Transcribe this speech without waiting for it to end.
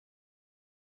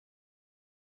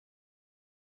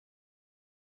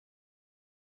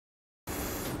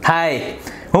हाय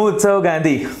हूँ उत्सव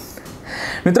गांधी।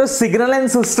 मित्रों सिग्नल एंड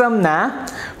सिस्टम ना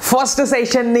फर्स्ट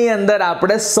सेशन नी अंदर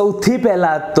आपणे सौथी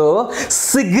पहला तो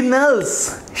सिग्नल्स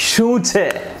शुं छे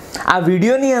आ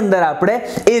वीडियो नी अंदर आपणे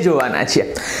ए जोवाना छे।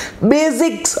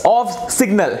 Basics of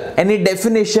signal any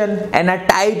definition Anna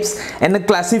types Anna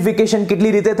classification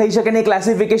केटली रीते थई शके ने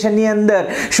क्लासिफिकेशन नी अंदर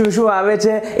शुं आवे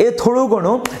छे ए थोडું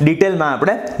ઘણું डिटेल में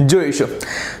आपणे जोईशुं।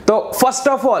 तो first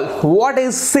of all what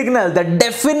is signal, the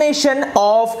definition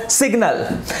of signal.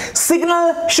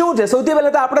 Signal शुं छे सौथी पहला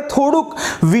तो आपणे थोडુંક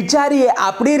विचारीए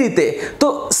आपणी रीते। तो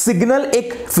सिग्नल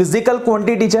एक फिजिकल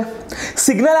क्वॉंटिटी छे।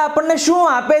 सिग्नल आपणने शुं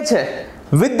आपे छे?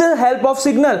 With the help of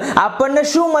signal આપણને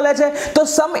શું મળે છે? તો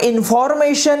some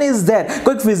information is there,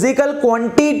 કોઈ physical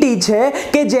quantity છે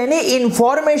કે જેની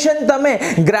information તમે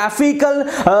graphical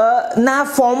ના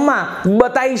ફોર્મમાં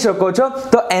બતાવી શકો છો,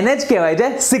 તો એને જ કહેવાય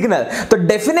છે signal. તો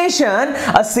definition,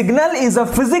 a signal is a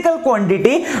physical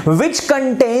quantity which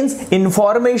contains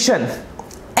information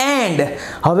and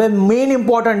હવે main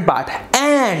important part,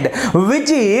 and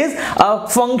which is a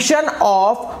function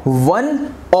of one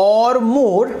or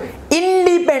more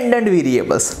independent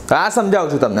variables. આ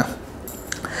સમજાવું છું તમને।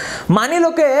 માની લો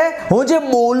કે હું જે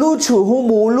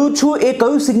બોલું છું એ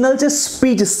કયું સિગ્નલ છે?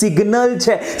 સ્પીચ સિગ્નલ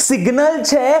છે। સિગ્નલ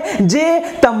છે જે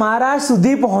તમારા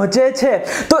સુધી પહોંચે છે।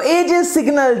 તો એ જે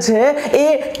સિગ્નલ છે એ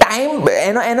ટાઈમ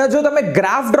એનો જો તમે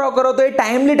ગ્રાફ ડ્રો કરો તો એ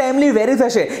ટાઈમલી વેરી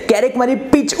થશે। ક્યારેક મારી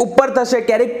પિચ ઉપર થશે,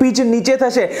 ક્યારેક પિચ નીચે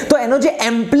થશે। તો એનો જે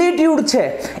એમ્પ્લિટ્યુડ છે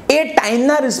એ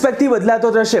ટાઈમના રિસ્પેક્ટથી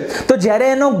બદલાતો જશે। તો જ્યારે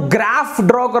એનો ગ્રાફ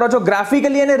ડ્રો કરો છો,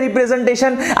 ગ્રાફિકલી એને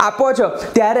રિપ્રેઝન્ટેશન આપો છો,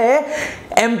 ત્યારે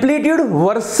એમ્પ્લિટ્યુડ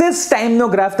વર્સિસ ટાઈમનો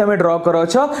ગ્રાફ તમે ડ્રો કરો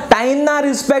છો। ટાઈમના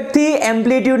રિસ્પેક્ટથી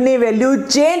એમ્પ્લિટ્યુડની વેલ્યુ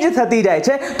ચેન્જ થતી જાય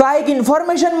છે। તો આ એક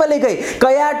ઇન્ફોર્મેશન મળી ગઈ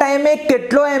કયા ટાઈમે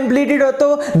કેટલો એમ્પ્લિટ્યુડ હતો।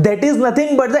 That is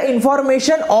nothing but the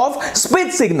information of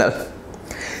speech signal.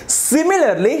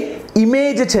 Similarly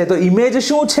image છે, તો ઇમેજ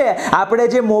શું છે? આપણે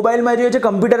જે મોબાઈલમાં જોઈએ છે,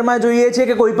 કમ્પ્યુટરમાં જોઈએ છે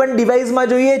કે કોઈ પણ ડિવાઇસમાં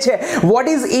જોઈએ છે, what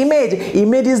is image?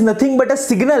 Image is nothing but a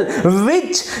signal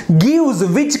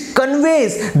which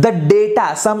conveys the data,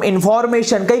 some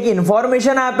information, કંઈક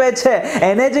ઇન્ફોર્મેશન આપે છે,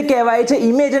 એને જ કહેવાય છે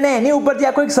ઇમેજ। અને એની ઉપરથી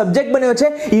આખો એક સબ્જેક્ટ બન્યો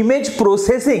છે ઇમેજ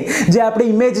પ્રોસેસિંગ, જે આપણે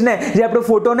ઇમેજને, જે આપણે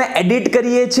ફોટોને એડિટ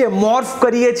કરીએ છીએ, મોર્ફ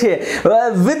કરીએ છીએ,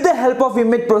 with the help of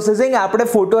image processing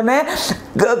આપણે ફોટોને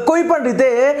કોઈ પણ રીતે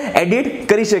એડિટ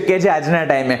કરી શકીએ છીએ આજના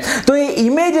ટાઈમે। તો એ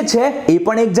ઇમેજ છે એ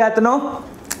પણ એક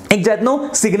જાતનો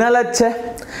સિગ્નલ જ છે।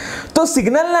 તો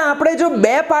સિગ્નલના આપણે જો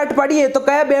બે પાર્ટ પાડીએ તો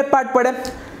કયા બે પાર્ટ પડે?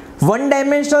 વન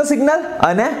ડાયમેન્શનલ સિગ્નલ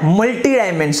અને multi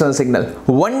dimensional signal.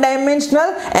 One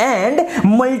dimensional and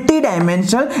multi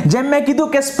dimensional. જેમ મેં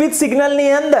કીધું કે સ્પીચ સિગ્નલની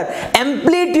અંદર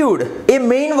એમ્પ્લિટ્યુડ એ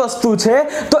મેઇન વસ્તુ છે,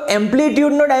 તો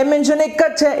એમ્પ્લિટ્યુડનો ડાયમેન્શન એક જ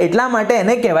છે, એટલા માટે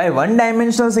એને કહેવાય one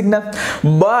dimensional signal.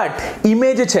 But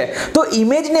image છે તો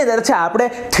ઇમેજની અંદર છે આપણે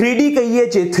 3D કહીએ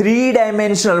છીએ, 3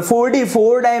 ડાયમેન્શનલ, 4D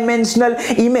 4 ડાયમેન્શનલ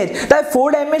ઇમેજ। તો 4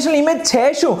 ડાયમેન્શનલ ઇમેજ છે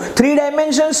શું? 3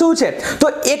 ડાયમેન્શન શું છે?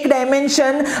 તો એક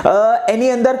ડાયમેન્શન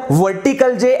એની અંદર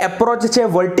વર્ટિકલ જે એપ્રોચ છે,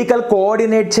 વર્ટિકલ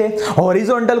કોઓર્ડિનેટ છે,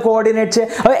 હોરિઝોન્ટલ કોઓર્ડિનેટ છે।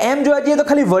 હવે એમ જોવા જઈએ તો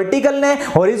ખાલી વર્ટિકલ ને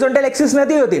હોરિઝોન્ટલ એક્સિસ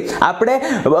નથી હોતી। આપણે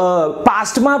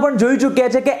પાસ્ટમાં પણ જોઈ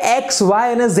ચૂક્યા છે કે x y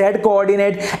અને z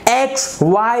coordinate, x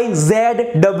y z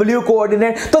w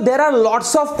coordinate. તો there are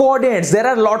lots of coordinates,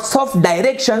 there are lots of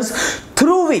directions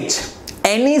through which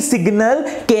any signal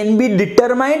can be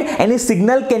determined, any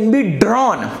signal can be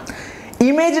drawn।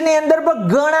 ઇમેજની અંદર પણ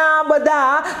ઘણા બધા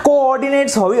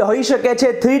coordinates હોઈ શકે છે।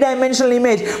 3 dimensional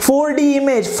image, 4D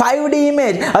image, 5D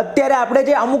image. અત્યારે આપણે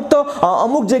જે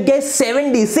અમુક જગ્યાએ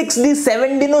 7D 6D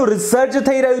 7D નું રિસર્ચ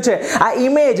થઈ રહ્યું છે। આ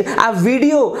ઇમેજ, આ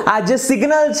વિડિયો, આ જે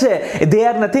સિગ્નલ છે they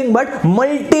are nothing but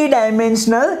multi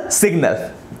dimensional signal.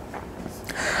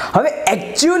 હવે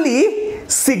એકચ્યુઅલી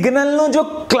સિગ્નલનું જો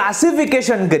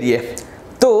ક્લાસિફિકેશન કરીએ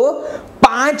તો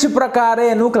 5 પ્રકારે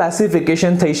એનું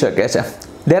ક્લાસિફિકેશન થઈ શકે છે।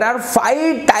 There are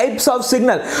 5 types of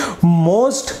signal.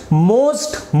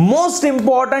 Most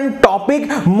important topic,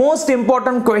 most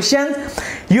important question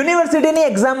યુનિવર્સિટીની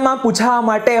એક્ઝામમાં પૂછવા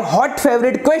માટે હોટ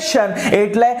ફેવરિટ ક્વેશ્ચન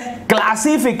એટલે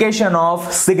ક્લાસિફિકેશન ઓફ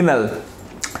સિગ્નલ।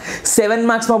 7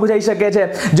 માર્ક્સમાં પૂછાઈ શકે છે।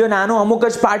 જો નાનો અમુક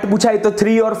જ પાર્ટ પૂછાય તો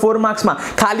 3 or 4 માર્ક્સમાં,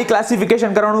 ખાલી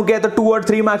ક્લાસિફિકેશન કરવાનું કહે તો 2 or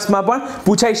 3 માર્ક્સમાં પણ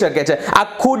પૂછાઈ શકે છે।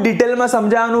 આખું ડિટેલમાં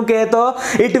સમજાવવાનું કહે તો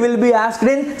it will be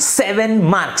asked in 7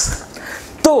 marks।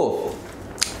 તો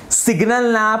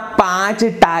સિગ્નલના 5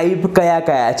 ટાઈપ કયા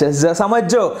છે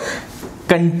સમજો।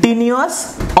 કન્ટિન્યુઅસ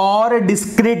ઓર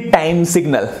ડિસ્ક્રીટ ટાઈમ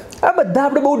સિગ્નલ। આ બધા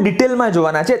આપણે બહુ ડિટેલમાં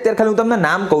જોવાના છે. અત્યારે ખાલી હું તમને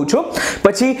નામ કહું છું,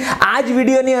 પછી આ જ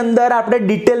વિડીયોની અંદર આપણે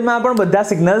ડિટેલમાં પણ બધા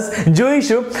સિગ્નલ્સ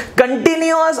જોઈશું.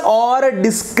 કન્ટિન્યુઅસ ઓર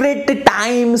ડિસ્ક્રીટ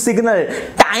ટાઈમ સિગ્નલ,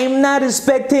 ટાઈમના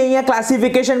રિસ્પેક્ટથી અહીંયા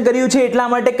ક્લાસિફિકેશન કર્યું છે એટલા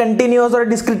માટે કન્ટિન્યુઅસ ઓર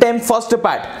ડિસ્ક્રીટ ટાઈમ ફર્સ્ટ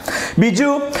પાર્ટ.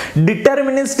 બીજું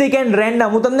ડિટર્મિનિસ્ટિક એન્ડ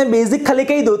રેન્ડમ. હું તમને બેઝિક ખાલી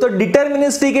કહી દઉં તો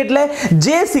ડિટર્મિનિસ્ટિક એટલે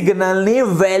જે સિગ્નલની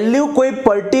વેલ્યુ કોઈ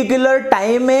પર્ટિક્યુલર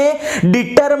ટાઈમે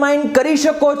ડિટરમાઇન કરી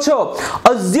શકો છો,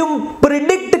 અઝ્યુમ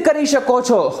પ્રિડિક્ટ કરી શકો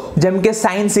છો, જેમ કે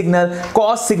સાઇન સિગ્નલ,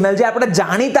 કોસ સિગ્નલ, જે આપણા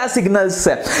જાણીતા સિગ્નલ્સ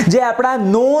છે, જે આપણા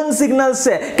નોન સિગ્નલ્સ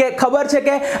છે, કે ખબર છે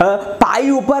કે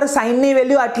પાઈ ઉપર સાઇનની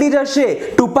વેલ્યુ આટલી જ હશે,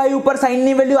 2 ઉપર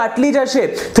સાઇનની વેલ્યુ આટલી જ હશે,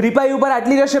 3 ઉપર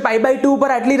આટલી જ હશે, π/2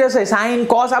 ઉપર આટલી જ હશે, સાઇન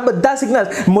કોસ, આ બધા સિગ્નલ્સ,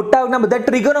 મોટા ભાગના બધા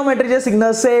ટ્રિગોનોમેટ્રી જે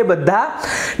સિગ્નલ્સ છે એ બધા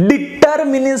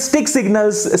ડિટર્મિનિસ્ટિક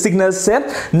સિગ્નલ્સ છે.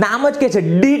 નામ જ કે છે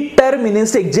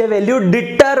ડિટર્મિનિસ્ટિક, જે વેલ્યુ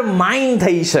ડિટરમાઇન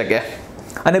થઈ શકે.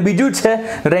 અને બીજું છે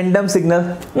રેન્ડમ સિગ્નલ,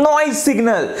 નોઇઝ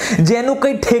સિગ્નલ, જેનું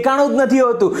કંઈ ઠેકાણું જ નથી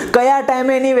હોતું, કયા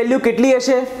ટાઈમે એની વેલ્યુ કેટલી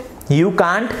હશે યુ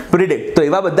કાન્ટ પ્રિડિક્ટ. તો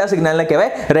એવા બધા સિગ્નલને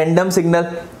કહેવાય રેન્ડમ સિગ્નલ.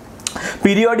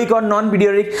 પીરિયોડિક ઓર નોન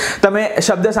પીરિયોડિક, તમે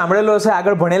શબ્દ સાંભળેલો હશે,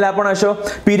 આગળ ભણેલા પણ હશો.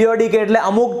 પીરિયોડિક એટલે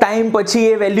અમુક ટાઈમ પછી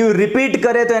એ વેલ્યુ રિપીટ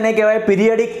કરે તો એને કહેવાય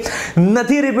પીરિયોડિક,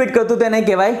 નથી રિપીટ કરતું તો એને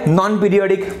કહેવાય નોન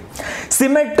પીરિયોડિક.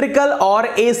 સિમેટ્રિકલ ઓર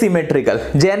એસિમેટ્રિકલ,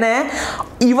 જેને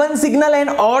even signal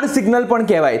and odd signal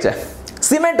પણ કહેવાય છે.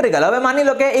 સિમેટ્રિકલ, હવે માની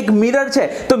લો કે એક મિરર છે,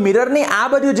 તો મિરરની આ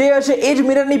બાજુ જે હશે એ જ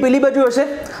મિરરની પેલી બાજુ હશે,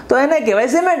 તો એને કહેવાય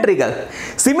સિમેટ્રિકલ.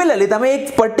 સિમિલરલી તમે એક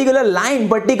પર્ટિક્યુલર લાઈન,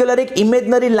 પર્ટિક્યુલર એક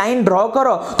ઇમેજનરી લાઈન ડ્રો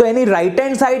કરો, તો એની રાઈટ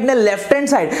હેન્ડ સાઈડ ને લેફ્ટ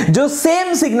હેન્ડ સાઈડ જો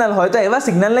સેમ સિગ્નલ હોય તો એવા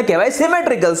સિગ્નલને કહેવાય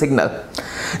સિમેટ્રિકલ સિગ્નલ.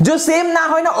 જો સેમ ના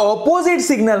હોય ને ઓપોઝિટ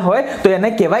સિગ્નલ હોય તો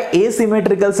એને કહેવાય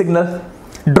એસિમેટ્રિકલ સિગ્નલ.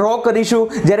 ડ્રો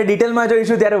કરીશું, જ્યારે ડિટેલમાં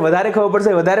જોઈશું ત્યારે વધારે ખબર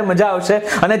પડશે, વધારે મજા આવશે.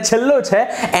 અને છેલ્લો છે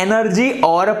એનર્જી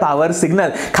ઓર પાવર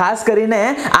સિગ્નલ. ખાસ કરીને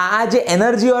આ જે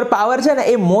એનર્જી ઓર પાવર છે ને,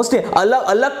 એ મોસ્ટ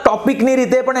અલગ ટોપિકની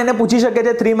રીતે પણ એને પૂછી શકે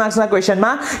છે 3 માર્ક્સના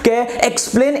ક્વેશ્ચનમાં, કે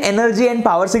explain energy end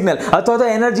power signal, અથવા તો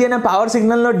એનર્જી અને પાવર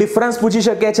સિગ્નલનો ડિફરન્સ પૂછી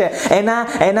શકે છે.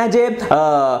 એના જે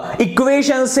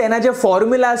ઇક્વેશન્સ છે, એના જે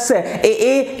ફોર્મ્યુલાસ છે,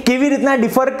 એ કેવી રીતના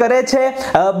ડિફર કરે છે,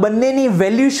 બંનેની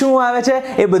વેલ્યુ શું આવે છે,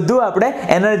 એ બધું આપણે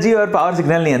એનર્જી ઓર પાવર સિગ્નલ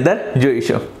ની અંદર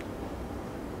જોઈશું.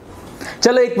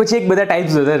 ચલો એક પછી એક બધા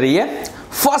ટાઈપ્સ જોતા રહીએ.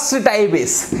 First type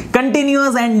is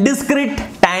continuous and discrete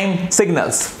time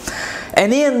signals.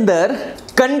 એની અંદર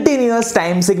કન્ટિન્યુઅસ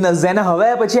ટાઈમ સિગ્નલ્સ, જેને હવે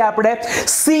પછી આપણે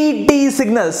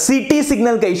સીટી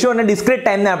સિગ્નલ કહીશું, અને ડિસ્ક્રીટ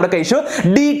ટાઈમને આપણે કહીશું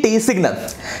DT signal.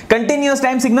 Continuous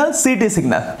time signal, city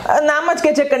signal. નામ જ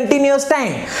કે છે કન્ટિન્યુઅસ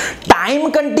ટાઈમ. ટાઈમ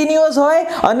કન્ટિન્યુઅસ હોય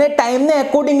અને ટાઈમને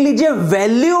એકોર્ડિંગલી જે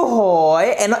વેલ્યુ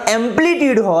હોય, એનો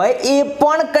એમ્પ્લિટ્યુડ હોય, એ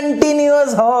પણ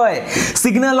કન્ટિન્યુઅસ હોય.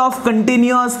 Signal of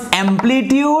continuous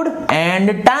amplitude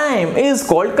end time is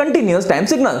called continuous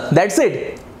time signal. That's it,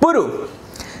 પૂરું.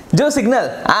 જો સિગ્નલ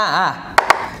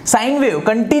સાઇન વેવ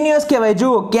કન્ટિન્યુઅસ કહેવાય.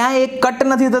 જુઓ, ક્યાંય એક કટ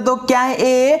નથી થતો,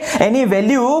 ક્યાંય એની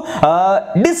વેલ્યુ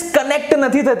ડિસ્કનેક્ટ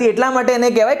નથી થતી, એટલા માટે એને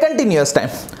કહેવાય કન્ટિન્યુઅસ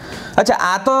ટાઈમ. અચ્છા,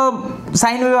 આ તો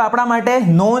સાઇન વેવ આપણા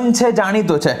માટે નોન છે,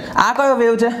 જાણીતો છે. આ કયો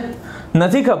વેવ છે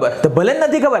નથી ખબર, તો ભલે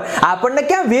નથી ખબર, આપણને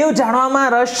ક્યાં વેવ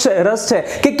જાણવામાં રસ છે,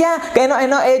 કે ક્યાં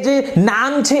એનો એ જે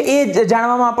નામ છે એ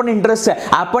જાણવામાં આપણને ઇન્ટરેસ્ટ છે.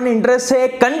 આપણને ઇન્ટરેસ્ટ છે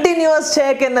કન્ટિન્યુઅસ છે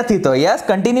કે નથી, તો યસ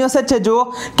કન્ટિન્યુઅસ જ છે. જુઓ,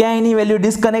 ક્યાં એની વેલ્યુ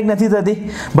ડિસ્કનેક્ટ નથી થતી,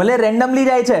 ભલે રેન્ડમલી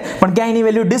જાય છે પણ ક્યાં એની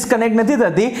વેલ્યુ ડિસ્કનેક્ટ નથી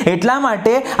થતી, એટલા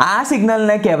માટે આ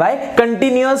સિગ્નલને કહેવાય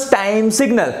continuous time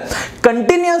signal.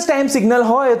 Continuous time signal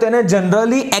હોય તો એને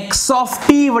જનરલી x ઓફ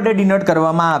t વડે ડિનોટ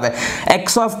કરવામાં આવે.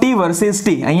 x of t versus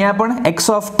t, અહીંયા પણ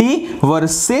x of t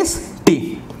versus t,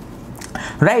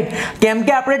 right? કેમ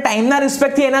કે આપણે ટાઈમના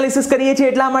રિસ્પેક્ટથી એનાલિસિસ કરીએ છીએ,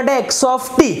 એટલા માટે x of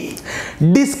t.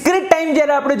 Discrete time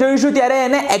જ્યારે આપણે જોઈશું ત્યારે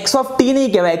એને x ઓફ t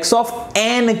નહીં કહેવાય, x ઓફ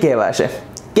n કહેવાશે.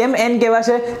 કેમ n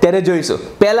કહેવાશે ત્યારે જોઈશું.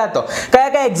 પહેલા તો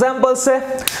કયા એક્ઝામ્પલ્સ છે?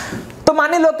 તો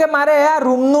માની લો કે મારે આ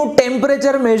રૂમનું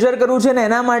ટેમ્પરેચર મેજર કરવું છે ને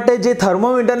એના માટે જે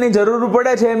થર્મોમીટરની જરૂર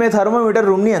પડે છે, મેં થર્મોમીટર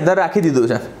રૂમની અંદર રાખી દીધું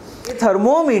છે.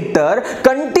 થર્મોમીટર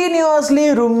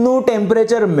કન્ટિન્યુઅસલી રૂમનું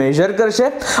ટેમ્પરેચર મેજર કરશે,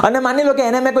 અને માની લો કે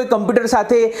એને મેં કોઈ કમ્પ્યુટર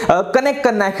સાથે કનેક્ટ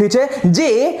કરી નાખ્યું છે, જે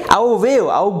આવો વેવ,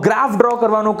 આવો ગ્રાફ ડ્રો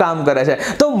કરવાનું કામ કરે છે.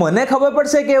 તો મને ખબર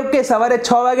પડશે કે ઓકે, સવારે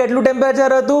 6 વાગે એટલું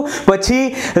ટેમ્પરેચર હતું, પછી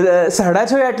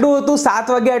 6:30 એટલું હતું,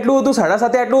 7 વાગે એટલું હતું,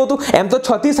 7:30 એટલું હતું, એમ તો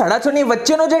 6 થી 6:30 ની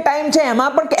વચ્ચેનો જે ટાઈમ છે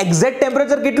એમાં પણ એક્ઝેક્ટ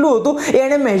ટેમ્પરેચર કેટલું હતું એ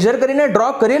એને મેજર કરીને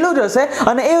ડ્રો કરેલું જ હશે,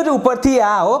 અને એ જ ઉપરથી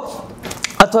આવો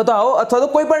અથવા તો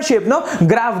કોઈ પણ શેપનો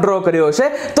ગ્રાફ ડ્રો કર્યો છે.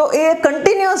 તો એ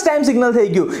કન્ટિન્યુઅસ ટાઈમ સિગ્નલ થઈ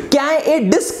ગયું, ક્યાંય એ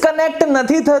ડિસ્કનેક્ટ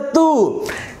નથી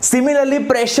થતું. સિમિલરલી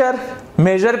પ્રેશર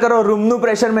મેજર કરો, રૂમનું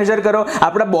પ્રેશર મેજર કરો,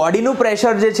 આપણા બોડીનું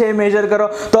પ્રેશર જે છે એ મેજર કરો,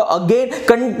 તો અગેન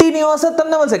કન્ટિન્યુઅસ જ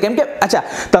તમને મળશે. કેમ કે અચ્છા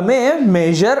તમે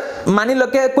મેજર માની લો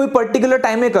કે કોઈ પર્ટિક્યુલર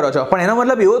ટાઈમે કરો છો, પણ એનો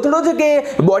મતલબ એવો થોડો છે કે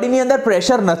બોડીની અંદર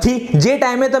પ્રેશર નથી. જે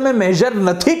ટાઈમે તમે મેજર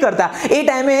નથી કરતા એ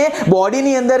ટાઈમે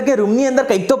બોડીની અંદર કે રૂમની અંદર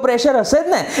કંઈક તો પ્રેશર હશે જ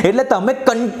ને. એટલે તમે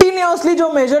કન્ટિન્યુઅસલી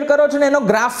જો મેજર કરો છો ને એનો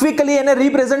ગ્રાફિકલી એને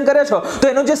રિપ્રેઝન્ટ કરે છો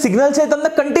તો એનો જે સિગ્નલ છે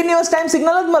તમને કન્ટિન્યુઅસ ટાઈમ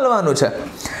સિગ્નલ જ મળવાનું છે.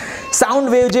 સાઉન્ડ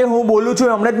વેવ જે હું બોલું છું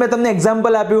હમણાં જ મેં તમને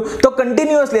એક્ઝામ્પલ આપ્યું, તો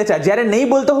કન્ટિન્યુઅસલી છે. જ્યારે નહીં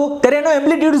બોલતો હું ત્યારે એનો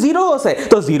એમ્પ્લિટ્યુડ 0 હશે,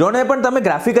 તો 0 ને પણ તમે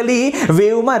ગ્રાફિકલી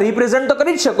વેવમાં રિપ્રેઝન્ટ તો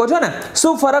કરી જ શકો છો ને.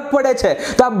 શું ફરક પડે છે?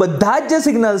 તો આ બધા જ જે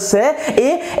સિગ્નલ્સ છે એ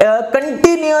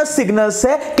કન્ટિન્યુઅસ સિગ્નલ્સ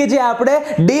છે કે જે આપણે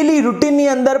ડેલી રૂટીનની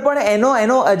અંદર પણ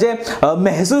એનો જે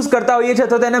મહેસૂસ કરતા હોઈએ છીએ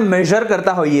તો તેને મેજર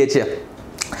કરતા હોઈએ છીએ.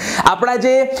 આપણા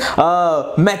જે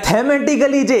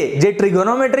મેથેમેટિકલી જે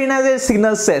ટ્રિગોનોમેટ્રીના જે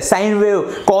સિગ્નલ્સ છે, sine wave,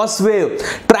 cos wave,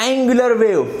 triangular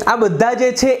wave, આ બધા જે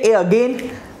છે એ અગેન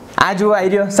આ જુઓ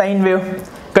આવી રહ્યો સાઇન વેવ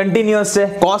કન્ટિન્યુઅસ છે,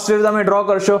 કોસ વેવ તમે ડ્રો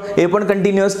કરશો એ પણ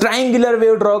કન્ટિન્યુઅસ, ટ્રાયંગ્યુલર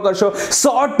વેવ ડ્રો કરશો,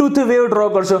 શોર્ટ ટૂથ વેવ ડ્રો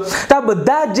કરશો, તો આ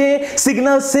બધા જે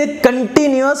સિગ્નલ્સ છે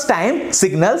કન્ટિન્યુઅસ ટાઈમ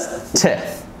સિગ્નલ્સ છે.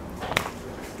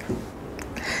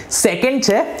 સેકન્ડ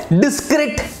છે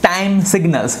discrete time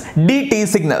signals, DT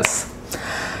signals.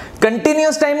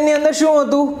 Continuous ટાઈમની અંદર શું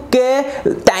હતું કે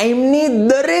ટાઈમની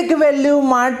દરેક વેલ્યુ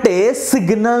માટે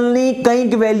સિગ્નલની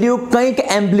કંઈક વેલ્યુ કંઈક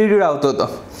એમ્પ્લિટ્યુડ આવતો હતો.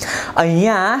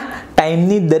 અહીંયા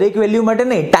ટાઈમની દરેક વેલ્યુ માટે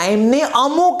નહીં, ટાઈમની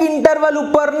અમુક ઇન્ટરવલ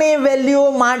ઉપરની વેલ્યુઓ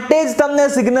માટે જ તમને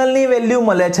સિગ્નલની વેલ્યુ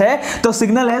મળે છે. તો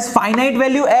signal has finite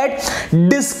value at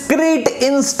discrete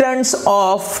instance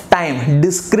of time.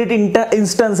 Discrete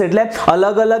instance એટલે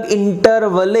અલગ અલગ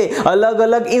ઇન્ટરવલે, અલગ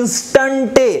અલગ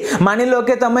ઇન્સ્ટન્ટે. માની લો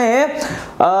કે તમે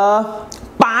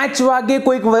 5 વાગે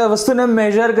કોઈક વસ્તુને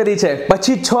મેજર કરી છે,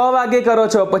 પછી 6 વાગે કરો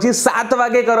છો, પછી 7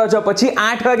 વાગે કરો છો, પછી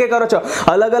 8 વાગે કરો છો,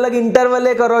 અલગ અલગ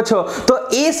ઇન્ટરવલે કરો છો, તો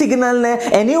એ સિગ્નલને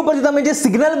એની ઉપરથી તમે જે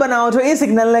સિગ્નલ બનાવો છો એ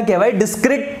સિગ્નલને કહેવાય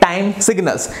ડિસ્ક્રીટ ટાઈમ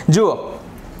સિગ્નલ્સ. જુઓ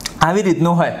આવી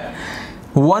રીતનું હોય,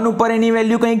 1 ઉપર એની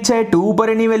વેલ્યુ કંઈક છે, 2 ઉપર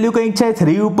એની વેલ્યુ કંઈક છે,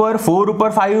 3 ઉપર, 4 ઉપર,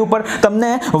 5 ઉપર.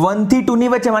 તમને 1 થી 2 ની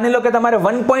વચ્ચે માની લો કે તમારે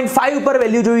 1.5 ઉપર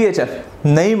વેલ્યુ જોઈએ છે,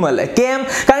 નહીં મળે. કેમ?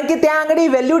 કારણ કે ત્યાં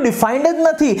આગળ વેલ્યુ ડિફાઇન્ડ જ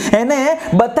નથી, એને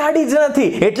બતાડી જ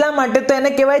નથી. એટલા માટે તો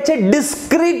એને કહેવાય છે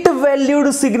ડિસ્ક્રીટ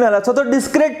વેલ્યુડ સિગ્નલ અથવા તો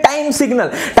ડિસ્ક્રીટ ટાઈમ સિગ્નલ.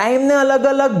 ટાઈમને અલગ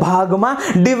અલગ ભાગમાં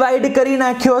ડિવાઈડ કરી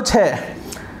નાખ્યો છે.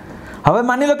 હવે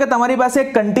માની લો કે તમારી પાસે એક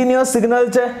કન્ટિન્યુઅસ સિગ્નલ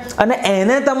છે અને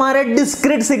એને તમારે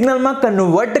ડિસ્ક્રીટ સિગ્નલમાં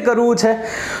કન્વર્ટ કરવું છે.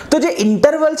 તો જે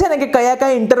ઇન્ટરવલ છે ને કે કયા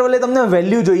ઇન્ટરવલે તમને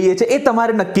વેલ્યુ જોઈએ છે એ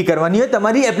તમારે નક્કી કરવાની હોય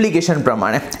તમારી એપ્લિકેશન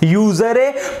પ્રમાણે. યુઝરે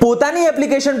પોતાની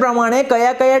એપ્લિકેશન પ્રમાણે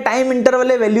કયા ટાઈમ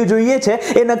ઇન્ટરવલે વેલ્યુ જોઈએ છે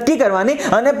એ નક્કી કરવાની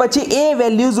અને પછી એ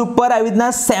વેલ્યુઝ ઉપર આવી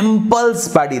રીતના સેમ્પલ્સ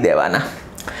પાડી દેવાના.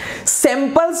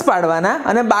 સેમ્પલ્સ પાડવાના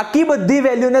અને બાકી બધી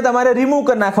વેલ્યુને તમારે રિમૂવ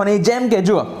કરી નાખવાની. જેમ કે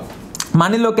જુઓ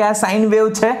માની લો કે આ સાઇન વેવ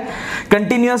છે,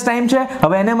 કન્ટિન્યુઅસ ટાઈમ છે,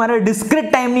 હવે એને મારે ડિસ્ક્રીટ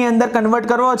ટાઈમની અંદર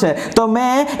કન્વર્ટ કરવો છે. તો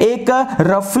મેં એક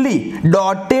રફલી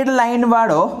ડોટેડ લાઈન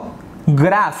વાળો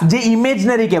ગ્રાફ, જે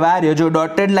ઇમેજનરી કહેવાય, આ રહ્યો જો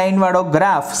ડોટેડ લાઈન વાળો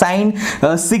ગ્રાફ સાઇન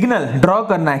સિગ્નલ ડ્રો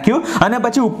કરી નાખ્યું અને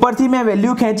પછી ઉપરથી મેં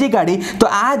વેલ્યુ ખેંચી કાઢી.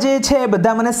 તો આ જે છે એ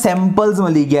બધા મને સેમ્પલ્સ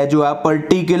મળી ગયા. જો આ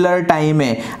પર્ટિક્યુલર ટાઈમે,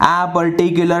 આ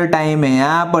પર્ટિક્યુલર ટાઈમે,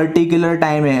 આ પર્ટિક્યુલર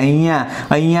ટાઈમે,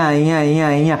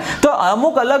 અહીંયા. તો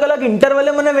અમુક અલગ અલગ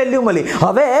ઇન્ટરવલે મને વેલ્યુ મળી.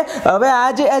 હવે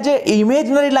આ જે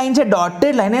ઇમેજનરી લાઈન છે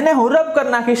ડોટેડ લાઈન, એને હું રબ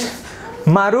કરી નાખીશ.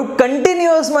 મારું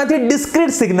કન્ટિન્યુઅસ માંથી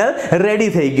ડિસ્ક્રીટ સિગ્નલ રેડી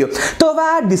થઈ ગયું. તો હવે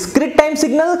આ ડિસ્ક્રીટ ટાઈમ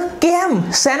સિગ્નલ કેમ,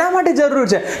 શેના માટે જરૂર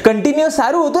છે? કન્ટિન્યુઅસ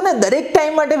સારું હતું ને, દરેક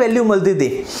ટાઈમ માટે વેલ્યુ મળતી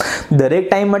હતી, દરેક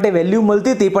ટાઈમ માટે વેલ્યુ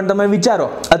મળતી હતી. પણ તમે વિચારો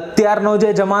અત્યારનો જે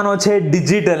જમાનો છે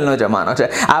ડિજિટલનો જમાનો છે.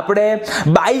 આપણે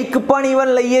બાઇક પણ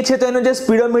ઇવન લઈએ છીએ તો એનું જે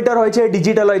સ્પીડોમીટર હોય છે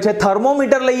ડિજિટલ હોય છે,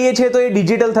 થર્મોમીટર લઈએ છીએ તો એ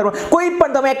ડિજિટલ થર્મો, કોઈ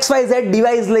પણ તમે XYZ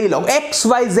ડિવાઇસ લઈ લો,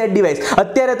 XYZ ડિવાઇસ.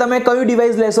 અત્યારે તમે કયું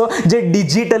ડિવાઇસ લેશો જે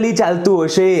ડિજિટલી ચાલતું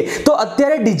હશે? તો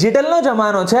અત્યારે ડિજિટલનો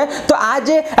જમાનો છે. તો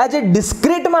આ જે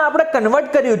ડિસ્ક્રીટમાં આપણે કન્વર્ટ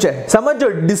કર્યું છે, સમજો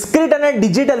ડિસ્ક્રીટ અને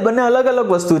ડિજિટલ બંને અલગ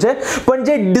અલગ વસ્તુ છે, પણ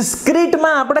જે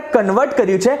ડિસ્ક્રીટમાં આપણે કન્વર્ટ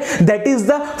કર્યું છે that is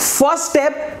the first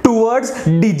step towards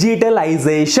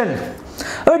digitalisation.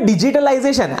 હવે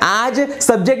ડિજિટલાઇઝેશન આ જ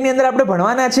સબ્જેક્ટની અંદર આપણે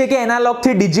ભણવાના છે કે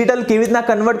એનાલોગથી ડિજિટલ કેવી રીતના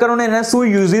કન્વર્ટ કરવાનું, એના શું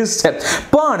યુઝિસ છે.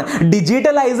 પણ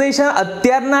ડિજિટલાઇઝેશન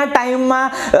અત્યારના ટાઈમમાં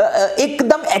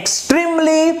એકદમ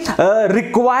એક્સ્ટ્રીમલી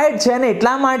રિક્વાયર્ડ છે અને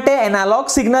એટલા માટે એનાલોગ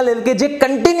સિગ્નલ એટલે કે જે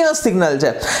કન્ટિન્યુઅસ સિગ્નલ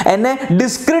છે એને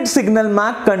ડિસ્ક્રીટ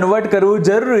સિગ્નલમાં કન્વર્ટ કરવું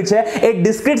જરૂરી છે. એ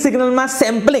ડિસ્ક્રીટ સિગ્નલમાં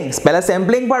સેમ્પલિંગ, પહેલા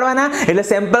સેમ્પલિંગ પાડવાના, એટલે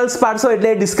સેમ્પલ્સ પાડશો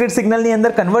એટલે ડિસ્ક્રીટ સિગ્નલની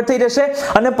અંદર કન્વર્ટ થઈ જશે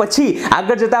અને પછી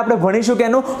આગળ જતા આપણે ભણીશું કે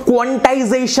એનું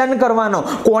ક્વોન્ટાઇઝેશન કરવાનો.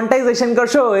 ક્વોન્ટાઇઝેશન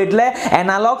કરશો એટલે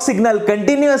એનાલોગ સિગ્નલ,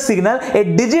 કન્ટિન્યુઅસ સિગ્નલ એ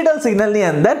ડિજિટલ સિગ્નલની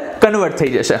અંદર કન્વર્ટ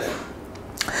થઈ જશે.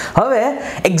 હવે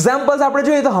એક્ઝામ્પલ્સ આપણે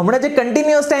જોઈએ તો હમણાં જે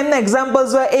કન્ટિન્યુઅસ ટાઈમના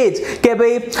એક્ઝામ્પલ્સ હોય એ જ કે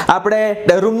ભાઈ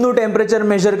આપણે રૂમનું ટેમ્પરેચર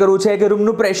મેજર કરવું છે કે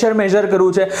રૂમનું પ્રેશર મેજર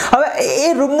કરવું છે. હવે એ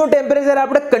રૂમનું ટેમ્પરેચર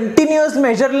આપણે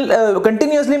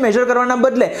કન્ટિન્યુઅસલી મેજર કરવાના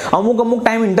બદલે અમુક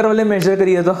ટાઈમ ઇન્ટરવલે મેજર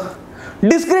કરીએ તો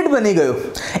ડિસ્ક્રીટ બની ગયું.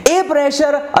 એ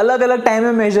પ્રેશર અલગ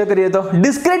ટાઈમે મેજર કરીએ તો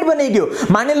ડિસ્ક્રીટ બની ગયું.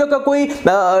 માની લો કે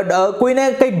કોઈને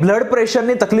કંઈક બ્લડ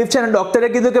પ્રેશરની તકલીફ છે અને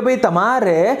ડોક્ટરે કીધું કે ભાઈ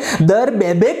તમારે દર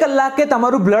 2 કલાકે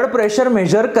તમારું બ્લડ પ્રેશર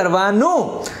મેજર કરવાનું.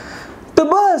 તો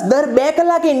બસ દર 2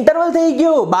 કલાકે ઇન્ટરવલ થઈ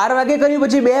ગયું. 12 વાગે કર્યું,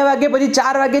 પછી 2 વાગે, પછી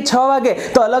 4 વાગે, 6 વાગે.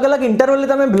 તો અલગ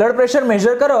ઇન્ટરવલે તમે બ્લડ પ્રેશર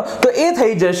મેજર કરો તો એ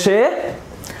થઈ જશે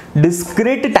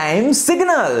discrete time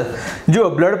signal. જો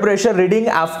blood pressure reading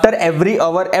after every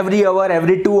અવર, એવરી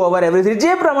 2 અવર, એવરી 3,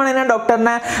 જે પ્રમાણેના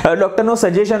ડોક્ટરનું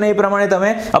સજેશન એ પ્રમાણે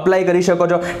તમે અપ્લાય કરી શકો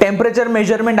છો. Temperature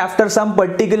measurement after some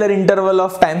particular interval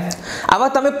of time.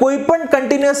 આવા તમે કોઈ પણ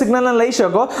કન્ટિન્યુઅસ સિગ્નલને લઈ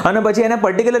શકો અને પછી એને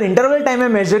પર્ટિક્યુલર ઇન્ટરવલ ટાઈમે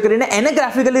મેજર કરીને એને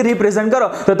ગ્રાફિકલી રિપ્રેઝન્ટ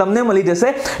કરો તો તમને મળી જશે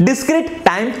discrete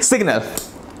time signal.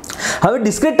 હવે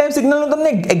ડિસ્ક્રીટ ટાઈમ સિગ્નલનું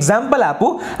તમને એક્ઝામ્પલ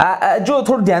આપું. જો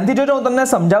થોડું ધ્યાનથી જોજો, હું તમને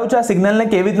સમજાવું છું આ સિગ્નલને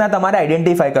કેવી રીતના તમારે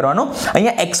આઈડેન્ટિફાય કરવાનું.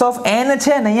 અહીંયા x ઓફ n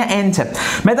છે અને અહીંયા n છે.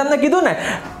 મેં તમને કીધું ને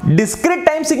ડિસ્ક્રીટ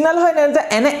ટાઈમ સિગ્નલ હોય ને તો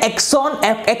એને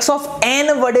x ઓફ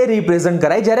n વડે રિપ્રેઝન્ટ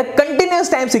કરાય, જ્યારે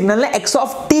કન્ટિન્યુઅસ ટાઈમ સિગ્નલને x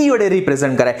ઓફ t વડે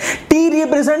રિપ્રેઝન્ટ કરાય. t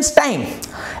રિપ્રેઝન્ટ્સ time,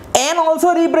 n also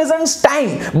represents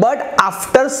time but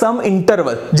after some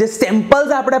interval. જે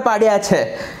સેમ્પલ્સ આપણે પાડ્યા છે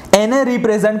એને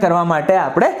રિપ્રેઝન્ટ કરવા માટે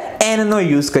આપણે n નો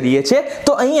યુઝ કરીએ છીએ.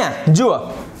 તો અહીંયા જુઓ,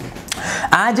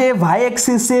 આ જે y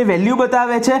એક્સિસ છે વેલ્યુ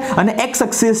બતાવે છે અને x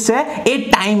એક્સિસ છે એ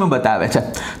ટાઈમ બતાવે છે.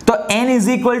 તો n =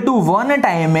 1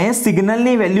 ટાઈમે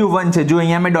સિગ્નલની વેલ્યુ 1 છે. જો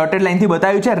અહીંયા મેં ડોટેડ લાઈનથી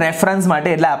બતાવ્યું છે રેફરન્સ માટે,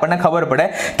 એટલે આપણને ખબર પડે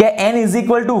કે n =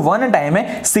 1 ટાઈમે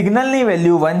સિગ્નલની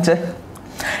વેલ્યુ 1 છે.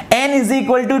 n =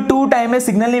 2 ટાઈમે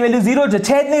સિગ્નલની વેલ્યુ 0 છે જ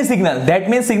નહીં સિગ્નલ, ધેટ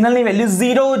મીન્સ સિગ્નલની વેલ્યુ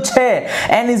 0 છે.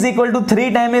 n = 3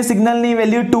 ટાઈમે સિગ્નલની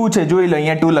વેલ્યુ 2 છે. જોઈ લો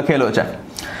અહીંયા 2 લખેલો છે.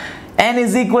 n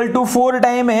 = 4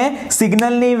 ટાઈમે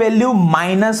સિગ્નલની વેલ્યુ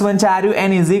 -1 છે. આર્યું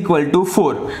n =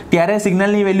 4, ત્યારે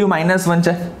સિગ્નલની વેલ્યુ -1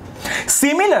 છે.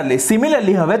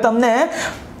 સિમિલરલી હવે તમને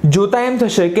જોતા એમ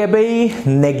થશે કે ભાઈ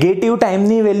નેગેટિવ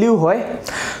ટાઈમની વેલ્યુ હોય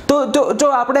તો જો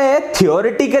આપણે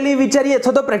થિયોરેટિકલી વિચારીએ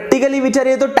અથવા તો પ્રેક્ટિકલી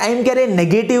વિચારીએ તો ટાઈમ ક્યારેય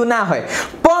નેગેટિવ ના હોય.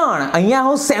 પણ અહીંયા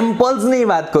હું સેમ્પલ્સની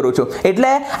વાત કરું છું,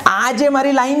 એટલે આ જે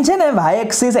મારી લાઈન છે ને y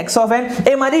axis x of n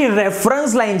એ મારી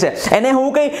રેફરન્સ લાઈન છે. એને હું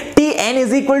કઈ n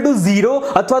 = 0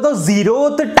 અથવા તો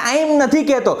 0th ટાઈમ નથી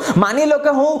કહેતો. માની લો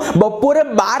કે હું બપોરે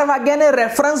 12 વાગ્યાને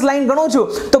રેફરન્સ લાઈન ગણું છું,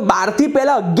 તો 12 થી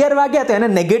પહેલા 11 વાગ્યા તો એને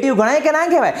નેગેટિવ ગણાય કે ના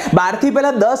કહેવાય? 12 થી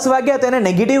પહેલા 10 વાગ્યા તો એને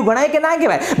નેગેટિવ ગણાય કે ના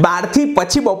કહેવાય? 12 થી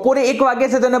પછી બપોરે 1 વાગે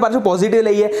છે તો એને પાછું પોઝિટિવ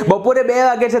લઈએ, બપોરે 2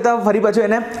 વાગે છે તો ફરી પાછું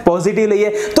એને પોઝિટિવ લઈએ.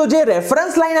 તો જે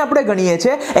રેફરન્સ લાઈન આપણે ગણીએ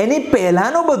છીએ એની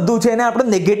પહેલાનું બધું છે એને આપણે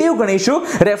નેગેટિવ ગણીશું,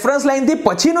 રેફરન્સ લાઈન થી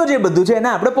પછીનું જે બધું છે એને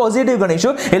આપણે પોઝિટિવ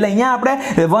ગણીશું. એટલે અહીંયા આપણે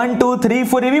 1 2 3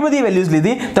 4 એવી બધી વેલ્યુઝ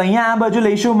લીધી, તો અહીંયા આ બાજુ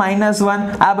લઈશું -1,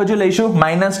 આ બાજુ લઈશું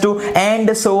 -2 એન્ડ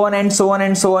સો ઓન.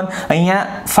 અહીંયા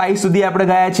 5 સુધી આપણે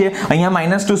ગયા છીએ,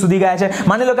 અહીંયા -2 સુધી ગયા છે.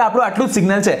 માની લો કે આપણું આટલું જ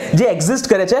સિગ્નલ છે જે એક્ઝિસ્ટ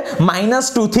કરે છે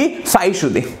 -2 થી 5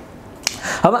 સુધી.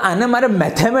 હવે આને મારે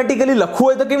મેથેમેટિકલી લખવું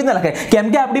હોય તો કેવી રીતે લખાય? કેમ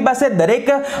કે આપણી પાસે દરેક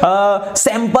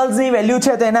સેમ્પલ્સની વેલ્યુ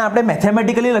છે તો એને આપણે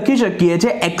મેથેમેટિકલી લખી શકીએ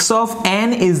છીએ x of n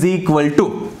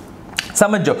 =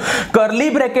 સમજો, કર્લી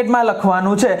બ્રેકેટમાં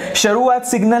લખવાનું છે. શરૂઆત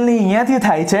સિગ્નલની અહીંયાથી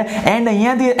થાય છે એન્ડ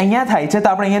અહીંયા થાય છે, તો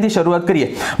આપણે અહીંયાથી શરૂઆત કરીએ.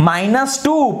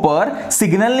 -2 ઉપર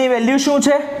સિગ્નલની વેલ્યુ શું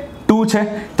છે? 2 છે,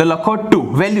 તો લખો 2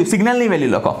 વેલ્યુ, સિગ્નલની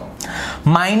વેલ્યુ લખો.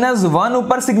 -1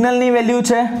 ઉપર સિગ્નલની વેલ્યુ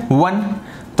છે 1,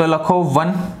 તો લખો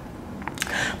 1.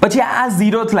 પછી આ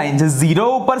 0th લાઈન છે, 0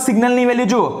 ઉપર સિગ્નલની વેલ્યુ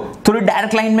જુઓ, થોડી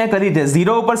ડાર્ક લાઈન મેં કરી છે.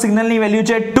 0 ઉપર સિગ્નલની વેલ્યુ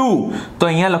છે 2, તો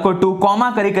અહીંયા લખો 2, કોમા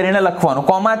કરીને લખવાનું,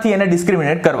 કોમાથી એને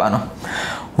ડિસ્ક્રિમિનેટ કરવાનો.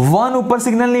 1 ઉપર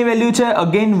સિગ્નલની વેલ્યુ છે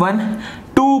અગેન 1,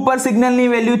 2 ઉપર સિગ્નલની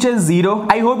વેલ્યુ છે 0.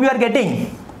 I hope you are getting.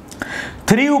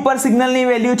 3 ઉપર સિગ્નલની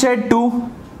વેલ્યુ છે 2,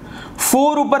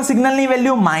 4 ઉપર સિગ્નલની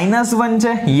વેલ્યુ -1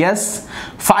 છે, યસ.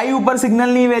 5 ઉપર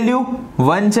સિગ્નલની વેલ્યુ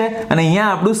 1 છે અને અહીંયા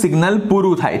આપણું સિગ્નલ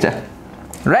પૂરું થાય છે.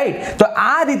 રાઈટ? તો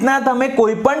આ રીતના તમે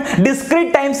કોઈ પણ ડિસ્ક્રીટ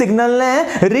ટાઈમ સિગ્નલને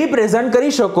રિપ્રેઝન્ટ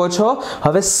કરી શકો છો.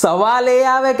 હવે સવાલ એ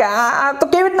આવે કે આ તો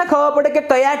કેવી રીતના ખબર પડે કે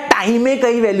કયા ટાઈમે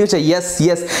કઈ વેલ્યુ છે? યસ,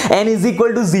 n =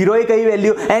 0 એ કઈ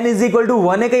વેલ્યુ, n =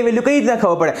 1 એ કઈ વેલ્યુ, કઈ રીતના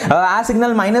ખબર પડે? હવે આ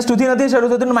સિગ્નલ -2 થી નથી શરૂ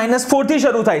થતું, -4 થી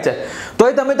શરૂ થાય છે,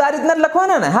 તોય તમે તો આ રીતના જ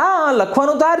લખવાના ને. હા,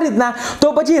 લખવાનું તો આ રીતના.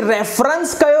 તો પછી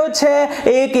રેફરન્સ કયો છે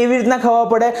એ કેવી રીતના ખબર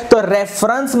પડે? તો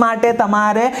રેફરન્સ માટે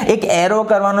તમારે એક એરો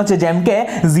કરવાનો છે. જેમ કે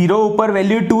 0 ઉપર વેલ્યુ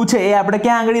વેલ્યુ 2 છે એ આપણે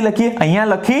ક્યાં આગળ લખીએ? અહીંયા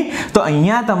લખી તો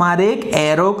અહીંયા તમારે એક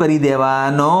એરો કરી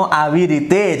દેવાનો આવી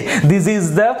રીતે જ. This is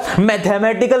the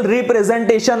mathematical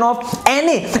representation of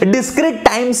any discrete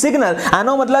time signal.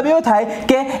 આનો મતલબ એવો થાય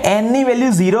કે n ની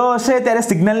વેલ્યુ 0 હશે ત્યારે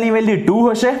સિગ્નલની વેલ્યુ 2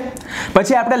 હશે.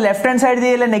 પછી આપણે લેફ્ટ હેન્ડ સાઈડ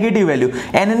જઈએ એટલે નેગેટિવ વેલ્યુ.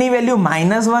 n ની વેલ્યુ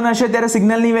 -1 હશે ત્યારે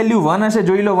સિગ્નલની વેલ્યુ 1 હશે.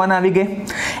 જોઈ લો 1 આવી ગઈ.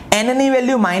 n ની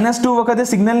વેલ્યુ -2 વખતે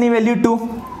સિગ્નલની વેલ્યુ 2.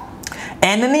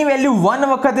 n ની વેલ્યુ 1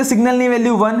 વખતે સિગ્નલની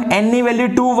વેલ્યુ 1, n ની વેલ્યુ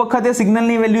 2 વખતે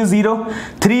સિગ્નલની વેલ્યુ 0,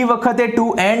 3 વખતે 2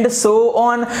 એન્ડ સો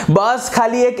ઓન. બસ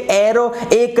ખાલી એક એરો,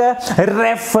 એક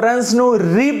રેફરન્સ નું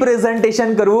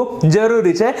રિપ્રેઝન્ટેશન કરવું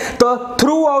જરૂરી છે. તો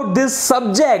through out this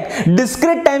subject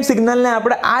discrete time સિગ્નલને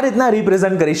આપણે આ રીતના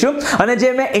રિપ્રેઝન્ટ કરીશું. અને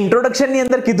જે મેં ઇન્ટ્રોડક્શન ની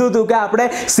અંદર કીધું હતું કે આપણે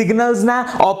સિગ્નલ્સના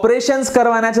ઓપરેશન્સ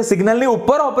કરવાના છે, સિગ્નલની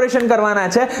ઉપર ઓપરેશન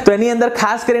કરવાના છે, તો એની અંદર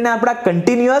ખાસ કરીને આપણા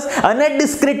કન્ટિન્યુઅસ અને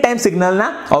ડિસ્ક્રીટ ટાઈમ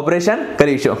સિગ્નલના ઓપરેશન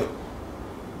કરીશું.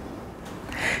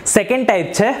 સેકન્ડ ટાઈપ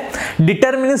છે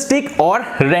ડિટર્મિનિસ્ટિક ઓર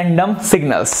રેન્ડમ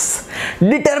સિગ્નલ્સ.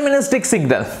 ડિટર્મિનિસ્ટિક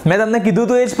સિગ્નલ મેં તમને કીધું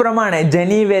હતું એ જ પ્રમાણે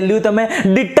જેની વેલ્યુ તમે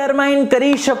ડિટરમાઇન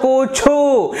કરી શકો છો,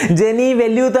 જેની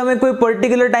વેલ્યુ તમે કોઈ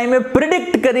પર્ટિક્યુલર ટાઈમે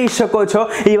પ્રિડિક્ટ કરી શકો છો,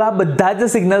 એવા બધા જ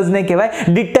સિગ્નલ્સને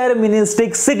કહેવાય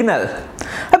ડિટર્મિનિસ્ટિક સિગ્નલ.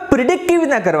 પ્રિડિક્ટ કેવી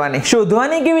રીતના કરવાની,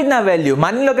 શોધવાની કેવી રીતના વેલ્યુ?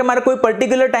 માની લો કે મારે કોઈ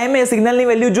પર્ટિક્યુલર ટાઈમે સિગ્નલની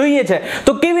વેલ્યુ જોઈએ છે,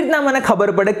 તો કેવી રીતના મને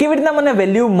ખબર પડે, કેવી રીતના મને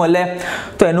વેલ્યુ મળે?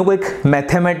 તો એનું કોઈક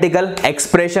મેથેમેટિકલ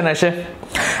એક્સપ્રેશન હશે,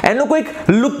 એનું કોઈક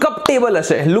લુકઅપ ટેબલ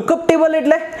હશે. લુકઅપ ટેબલ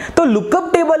એટલે? તો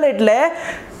લુકઅપ ટેબલ એટલે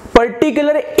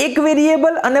પર્ટિક્યુલર એક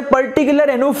વેરિયેબલ અને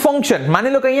પર્ટિક્યુલર એનું ફંક્શન. માની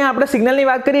લો કે અહીંયા આપણે સિગ્નલની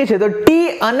વાત કરીએ છીએ તો t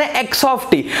અને x ઓફ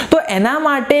t, તો એના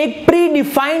માટે એક પ્રી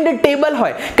ડિફાઇન્ડ ટેબલ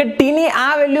હોય કે t ની આ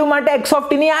વેલ્યુ માટે x ઓફ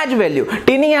t ની આ જ વેલ્યુ,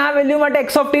 t ની આ વેલ્યુ માટે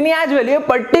x ઓફ t ની આ જ વેલ્યુ, એ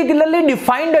પર્ટિક્યુલરલી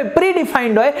ડિફાઇન્ડ હોય, પ્રી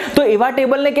ડિફાઇન્ડ હોય, તો એવા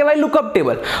ટેબલને કહેવાય લુકઅપ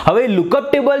ટેબલ. હવે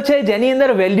લુકઅપ ટેબલ છે જેની અંદર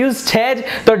વેલ્યુઝ છે જ,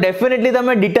 તો ડેફિનેટલી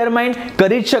તમે ડિટરમાઇન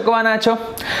કરી જ શકવાના છો.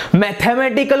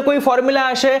 મેથેમેટિકલ કોઈ ફોર્મ્યુલા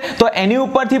હશે તો એની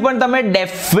ઉપરથી પણ તમે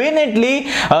ડેફિનેટલી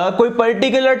કોઈ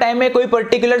પર્ટિક્યુલર ટાઈમે કોઈ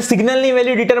પર્ટિક્યુલર સિગ્નલની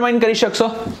વેલ્યુ ડિટરમાઇન કરી શકશો.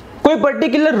 કોઈ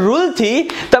પર્ટિક્યુલર રૂલ થી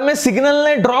તમે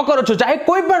સિગ્નલને ડ્રો કરો છો, ચાહે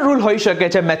કોઈ પણ રૂલ હોઈ શકે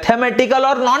છે, મેથેમેટિકલ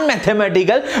ઓર નોન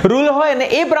મેથેમેટિકલ રૂલ હોય, અને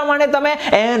એ પ્રમાણે તમે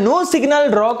એનું સિગ્નલ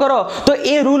ડ્રો કરો તો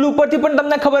એ રૂલ ઉપરથી પણ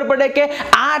તમને ખબર પડે કે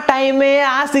આ ટાઈમે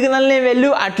આ સિગ્નલની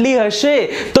વેલ્યુ આટલી હશે.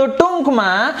 તો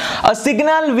ટૂંકમાં a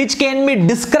signal which can be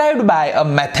described by a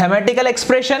mathematical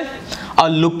expression, a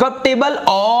lookup table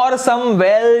or some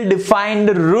well defined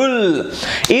rule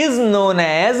is known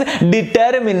as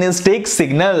deterministic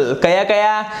signal. kaya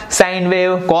kaya? Sine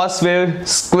wave, cos wave,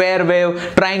 square wave,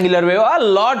 triangular wave,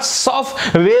 lots of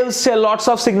waves છે, lots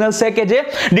of signals છે કે જે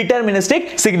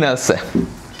deterministic signals છે.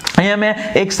 અહીંયા મેં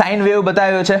એક sine wave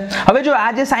બતાવ્યો છે. હવે જો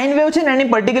આ જે સાઇન વેવ છે ને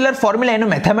એની પર્ટિક્યુલર ફોર્મ્યુલા, એનું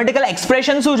મેથેમેટિકલ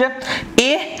એક્સપ્રેશન શું છે?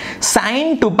 a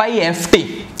sin 2π ft.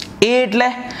 a એટલે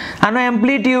આનો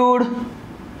એમ્પ્લિટ્યુડ,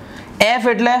 f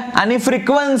એટલે આની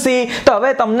ફ્રીક્વન્સી. તો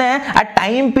હવે તમને આ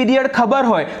ટાઈમ પીરિયડ ખબર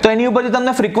હોય તો એની ઉપરથી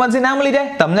તમને ફ્રીક્વન્સી ના મળી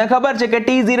જાય? તમને ખબર છે કે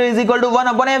t0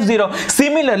 1/f0,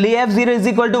 similarly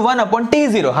f0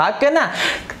 1/t0. હા કે ના?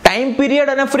 ટાઈમ પીરિયડ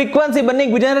અને ફ્રીક્વન્સી બંને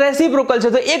એકબીજાને રેસિપ્રોકલ છે,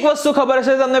 તો એક વસ્તુ ખબર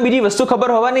હશે તમને બીજી વસ્તુ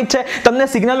ખબર હોવાની જ છે. તમને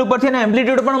સિગ્નલ ઉપરથી એનો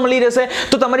એમ્પ્લિટ્યુડ પણ મળી રહેશે.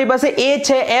 તો તમારી પાસે a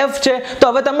છે, f છે, તો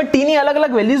હવે તમે t ની અલગ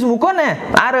અલગ વેલ્યુઝ મૂકો ને,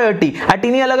 આ રહ્યો t, આ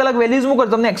t ની અલગ અલગ વેલ્યુઝ મૂકો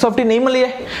તો તમને x ઓફ t નહીં મળી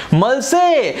જાય? મળશે.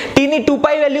 t ની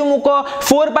 2π વેલ્યુ મૂકો,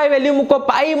 4π વેલ્યુ મૂકો,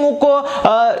 પાઈ મૂકો,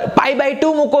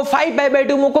 π/2 મૂકો,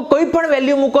 5π/2 મૂકો, કોઈ પણ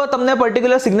વેલ્યુ મૂકો, તમને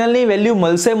પર્ટિક્યુલર સિગ્નલની વેલ્યુ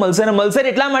મળશે, મળશે ને મળશે.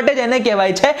 એટલા માટે જ એને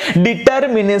કહેવાય છે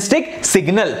ડિટર્મિનિસ્ટિક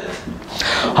સિગ્નલ.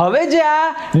 હવે જે આ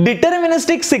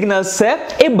ડિટર્મિનિસ્ટિક સિગ્નલ્સ છે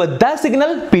એ બધા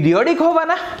સિગ્નલ પિરિયોડિક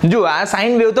હોવાના. જો આ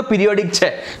સાઇન વેવ તો પિરિયોડિક છે.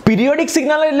 પિરિયોડિક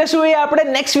સિગ્નલ એટલે શું એ આપણે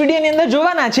નેક્સ્ટ વિડિયોની અંદર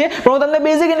જોવાના છે, પણ હું તમને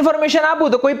બેઝિક ઇન્ફોર્મેશન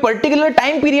આપું તો કોઈ પર્ટિક્યુલર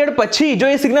ટાઈમ પીરિયડ પછી જો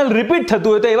એ સિગ્નલ રિપીટ થતું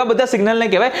હોય તો એવા બધા સિગ્નલને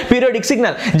કહેવાય પિરિયોડિક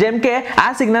સિગ્નલ. જેમ કે આ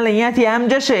સિગ્નલ અહીંયાથી આમ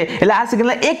જશે એટલે આ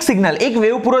સિગ્નલ એક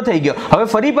વેવ પૂરો થઈ ગયો, હવે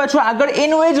ફરી પાછું આગળ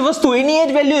એનું એ જ વસ્તુ, એની એ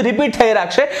જ વેલ્યુ રિપીટ થઈ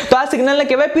રાખશે, તો આ સિગ્નલને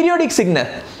કહેવાય પિરિયોડિક સિગ્નલ.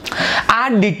 આ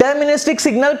ડિટર્મિનિસ્ટિક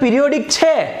સિગ્નલ પિરિયોડિક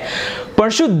છે,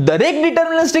 પણ શું દરેક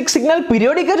ડિટર્મિનિસ્ટિક સિગ્નલ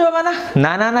પિરિયોડિક જ હોવાના?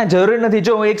 ના ના ના, જરૂરી નથી.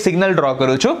 જો હું એક સિગ્નલ ડ્રો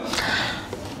કરું છું,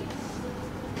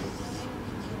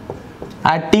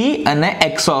 આ t અને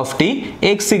x ઓફ t,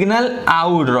 એક સિગ્નલ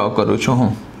આવું ડ્રો કરું છું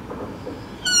હું.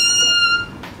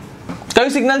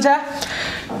 કયું સિગ્નલ છે?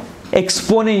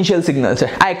 એક્સપોનેન્શિયલ સિગ્નલ છે.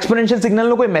 આ એક્સપોનેન્શિયલ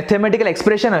સિગ્નલનું કોઈ મેથેમેટિકલ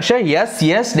એક્સપ્રેશન હશે?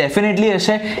 યસ ડેફિનેટલી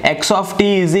હશે. x of t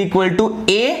is equal to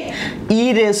a e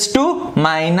rays two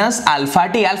minus alpha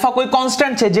t. Alpha કોઈ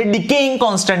કોન્સ્ટન્ટ છે જે ડિકેઇંગ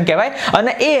કોન્સ્ટન્ટ કહેવાય,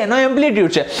 અને a એનો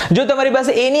એમ્પ્લિટ્યુડ છે. જો તમારી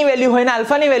પાસે a ની વેલ્યુ હોય ને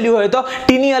આલ્ફાની વેલ્યુ હોય તો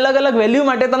t ની અલગ અલગ વેલ્યુ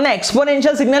માટે તમને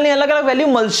એક્સપોનેન્શિયલ સિગ્નલની અલગ અલગ વેલ્યુ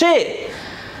મળશે.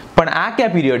 પણ આ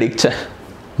ક્યાં પિરિયોડિક છે?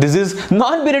 This is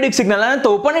non periodic signal, અને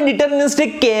તો પણ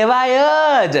ડિટર્મિનિસ્ટિક કહેવાય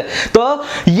જ. તો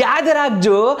યાદ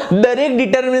રાખજો, દરેક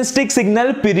ડિટર્મિનિસ્ટિક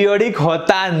સિગ્નલ પિરિયોડિક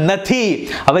હોતા નથી.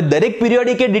 હવે દરેક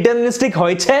પિરિયોડિક એ ડિટર્મિનિસ્ટિક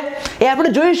હોય છે એ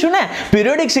આપણે જોઈશું ને,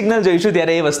 પિરિયોડિક સિગ્નલ જોઈશું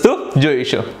ત્યારે એ વસ્તુ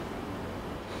જોઈશું.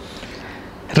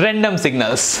 Random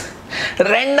signals.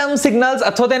 રેન્ડમ સિગ્નલ્સ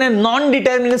અથવા તેને નોન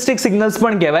ડિટર્મિનિસ્ટિક સિગ્નલ્સ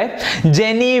પણ કહેવાય,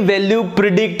 જેની વેલ્યુ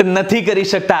પ્રિડિક્ટ નથી કરી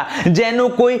શકતા,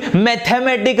 જેનું કોઈ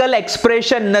મેથેમેટિકલ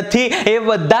એક્સપ્રેશન નથી, એ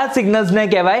બધા સિગ્નલ્સને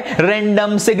કહેવાય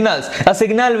random signals. A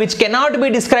signal which cannot be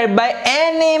described by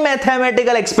any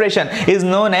mathematical expression is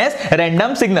known as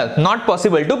random signal. Not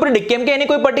possible to predict. કેમ કે એની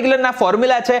કોઈ પર્ટિક્યુલર ના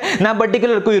ફોર્મ્યુલા છે, ના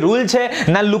પર્ટિક્યુલર કોઈ રૂલ છે,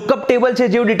 ના લુકઅપ ટેબલ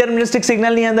છે જેવું ડિટર્મિનિસ્ટિક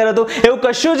સિગ્નલની અંદર હતું, એવું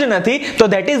કશું જ નથી.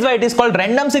 તો that is why it is called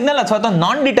random signal અથવા તો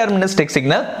નોન ડિટર્મિનિસ્ટિક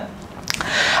સિગ્નલ.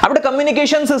 આપણે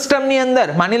કમ્યુનિકેશન સિસ્ટમની અંદર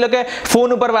માની લો કે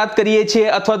ફોન ઉપર વાત કરીએ છીએ,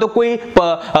 અથવા તો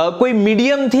કોઈ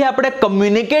મીડિયમથી આપણે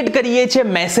કમ્યુનિકેટ કરીએ છીએ,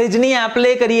 મેસેજની આપ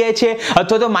લે કરીએ છીએ,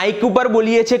 અથવા તો માઇક ઉપર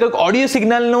બોલીએ છીએ, કોઈક ઓડિયો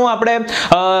સિગ્નલનું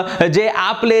આપણે જે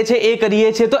આપ લે છે એ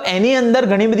કરીએ છીએ, તો એની અંદર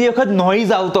ઘણી બધી વખત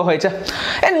નોઇઝ આવતો હોય છે.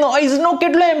 એ નોઇઝનો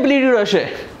કેટલો એમ્પ્લિટ્યુડ હશે?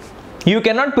 You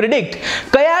cannot predict.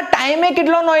 કયા ટાઈમે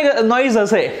કેટલો નોઇઝ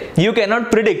હશે? You cannot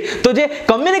predict. તો જે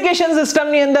કમ્યુનિકેશન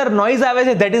સિસ્ટમની અંદર નોઇઝ આવે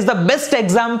છે, that is the best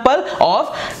example of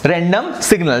random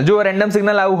signal. જો રેન્ડમ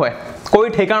સિગ્નલ આવું હોય,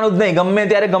 કોઈ ઠેકાણું જ નહીં, ગમે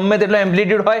ત્યારે ગમે તેટલો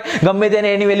એમ્પ્લિટ્યુડ હોય, ગમે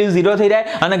ત્યારે એની વેલ્યુ 0 થઈ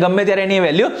જાય અને ગમે ત્યારે એની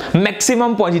વેલ્યુ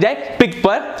મેક્સિમમ પહોંચી જાય, પીક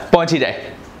પર પહોંચી જાય.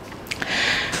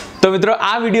 તો મિત્રો,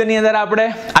 આ વિડીયોની અંદર આપણે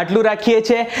આટલું રાખીએ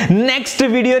છીએ. નેક્સ્ટ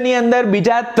વિડીયોની અંદર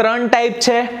બીજા 3 ટાઈપ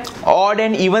છે, odd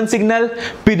and even signal,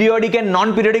 periodic and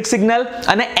non periodic signal,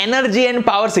 અને એનર્જી એન્ડ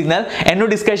પાવર સિગ્નલ,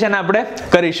 એનું ડિસ્કશન આપણે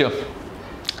કરીશું.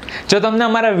 જો તમને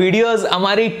અમારા વિડીયોઝ,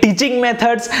 અમારી ટીચિંગ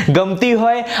મેથડ્સ ગમતી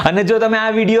હોય, અને જો તમે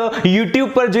આ વિડીયો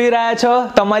YouTube પર જોઈ રહ્યા છો,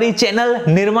 તમારી ચેનલ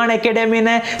નિર્માણ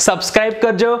એકેડેમીને સબસ્ક્રાઇબ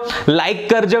કરજો, લાઈક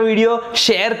કરજો, વિડીયો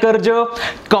શેર કરજો,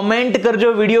 કમેન્ટ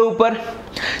કરજો વિડીયો ઉપર.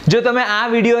 જો તમે આ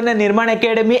વિડીયોને નિર્માણ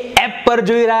એકેડમી એપ પર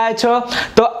જોઈ રહ્યા છો,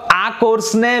 તો આ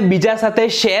કોર્સને બીજા સાથે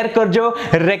શેર કરજો,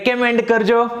 રેકમેન્ડ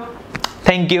કરજો.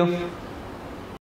 Thank you.